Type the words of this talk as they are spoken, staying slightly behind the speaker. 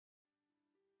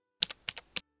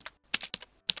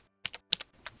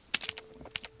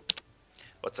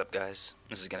What's up guys,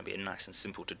 this is going to be a nice and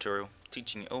simple tutorial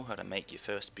teaching you all how to make your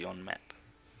first Beyond map.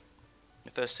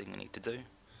 The first thing we need to do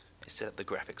is set up the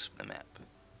graphics for the map.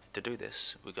 To do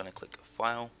this we're going to click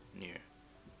File, New,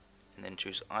 and then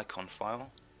choose Icon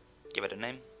File, give it a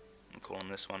name, and call on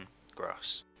this one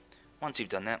Grass. Once you've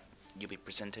done that you'll be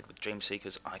presented with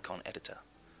Dreamseeker's icon editor.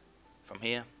 From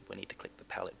here we need to click the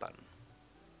palette button.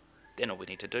 Then all we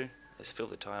need to do is fill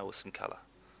the tile with some colour.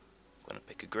 I'm going to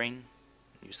pick a green,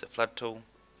 use the flood tool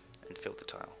and fill the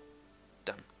tile.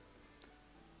 Done.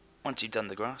 Once you've done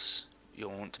the grass,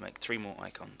 you'll want to make 3 more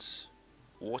icons.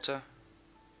 Water,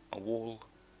 a wall,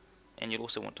 and you'll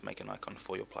also want to make an icon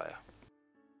for your player.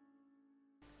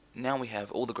 Now we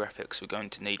have all the graphics we're going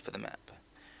to need for the map.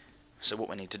 So what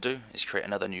we need to do is create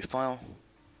another new file,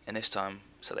 and this time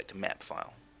select a map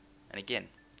file. And again,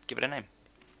 give it a name.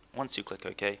 Once you click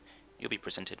OK, you'll be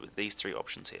presented with these 3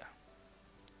 options here.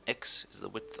 X is the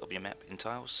width of your map in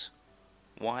tiles,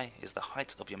 Y is the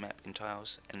height of your map in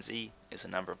tiles, and Z is the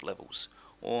number of levels,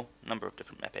 or number of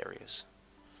different map areas.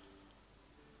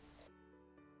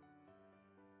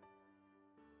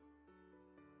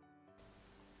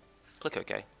 Click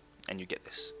OK, and you get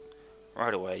this.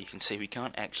 Right away you can see we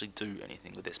can't actually do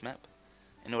anything with this map.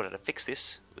 In order to fix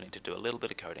this, we need to do a little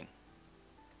bit of coding.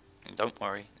 And don't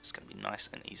worry, it's going to be nice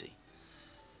and easy.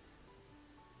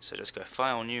 So just go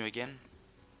File, New again,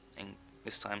 and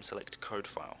this time select Code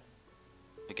File.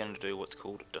 We're going to do what's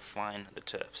called define the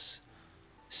turfs.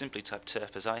 Simply type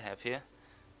turf as I have here,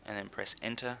 and then press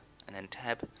enter and then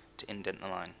tab to indent the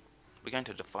line. We're going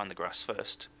to define the grass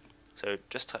first, so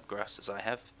just type grass as I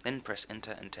have, then press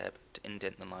enter and tab to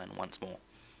indent the line once more.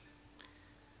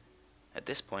 At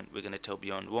this point we're going to tell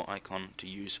Beyond what icon to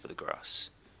use for the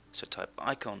grass. So type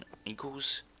icon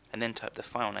equals, and then type the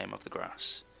file name of the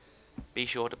grass. Be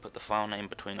sure to put the file name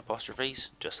between apostrophes,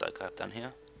 just like I've done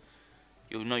here.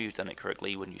 You'll know you've done it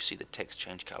correctly when you see the text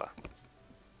change colour.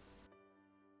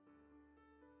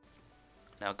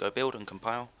 Now go build and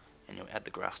compile, and you'll add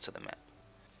the grass to the map.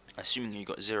 Assuming you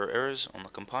got 0 errors on the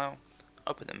compile,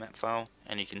 open the map file,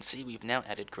 and you can see we've now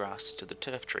added grass to the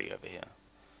turf tree over here.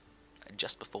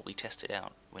 Just before we test it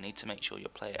out, we need to make sure your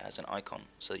player has an icon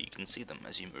so that you can see them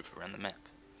as you move around the map.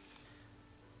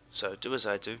 So do as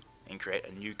I do and create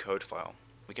a new code file.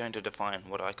 We're going to define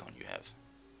what icon you have.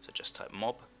 So just type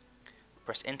mob,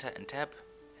 press enter and tab,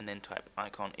 and then type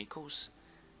icon equals,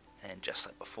 and just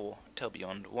like before, tell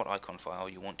Beyond what icon file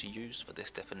you want to use for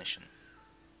this definition.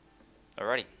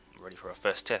 Alrighty, we're ready for our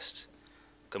first test.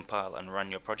 Compile and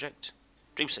run your project.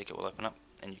 Dreamseeker will open up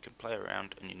and you can play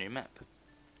around in your new map.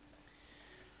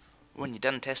 When you're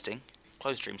done testing,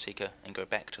 close Dreamseeker and go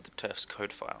back to the turf's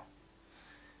code file.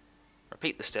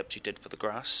 Repeat the steps you did for the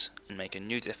grass and make a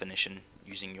new definition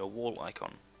using your wall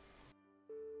icon.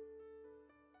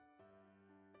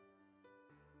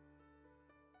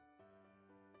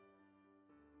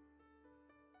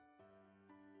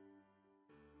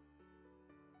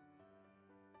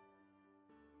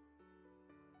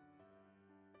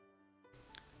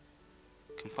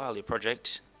 Compile your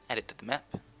project, add it to the map,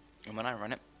 and when I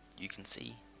run it, you can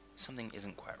see something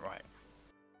isn't quite right.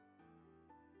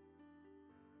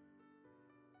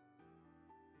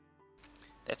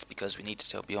 That's because we need to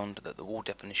tell Beyond that the wall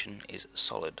definition is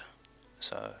solid.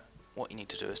 So what you need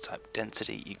to do is type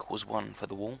density equals 1 for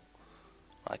the wall,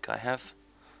 like I have.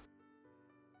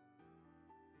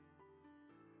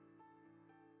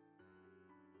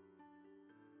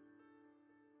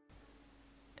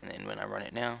 And then when I run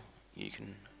it now, you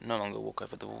can no longer walk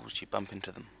over the walls, you bump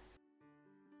into them.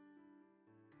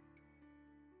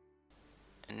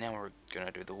 And now we're going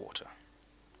to do the water.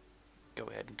 Go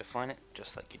ahead and define it,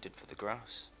 just like you did for the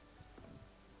grass.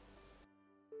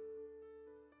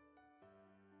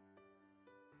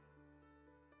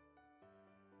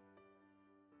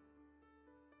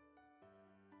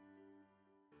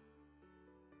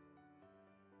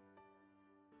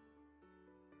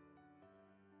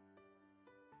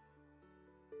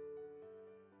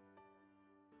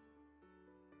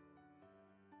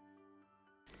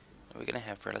 We're going to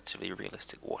have relatively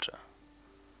realistic water.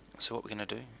 So what we're going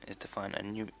to do is define a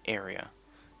new area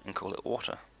and call it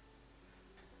water.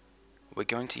 We're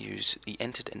going to use the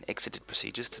entered and exited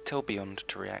procedures to tell Beyond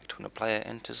to react when a player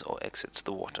enters or exits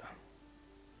the water.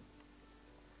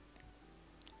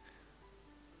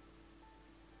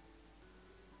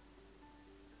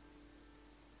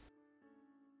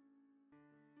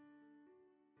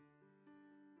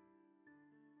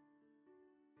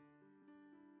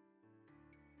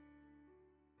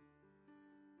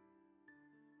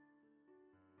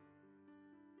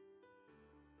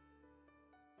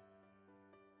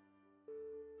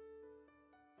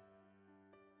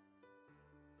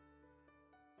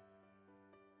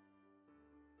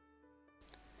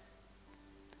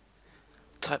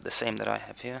 type the same that I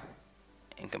have here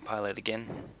and compile it again,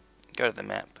 go to the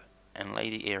map and lay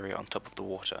the area on top of the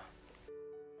water.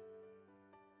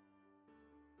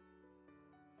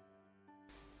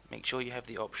 Make sure you have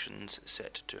the options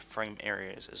set to frame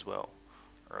areas as well,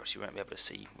 or else you won't be able to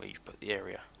see where you've put the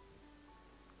area.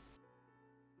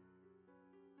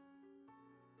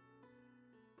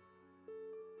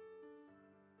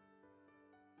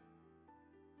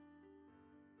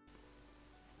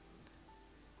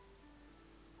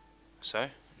 So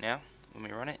now when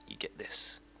we run it, you get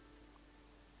this,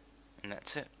 and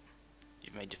that's it.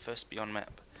 You've made your first Beyond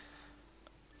map.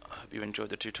 I hope you enjoyed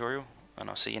the tutorial, and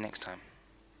I'll see you next time.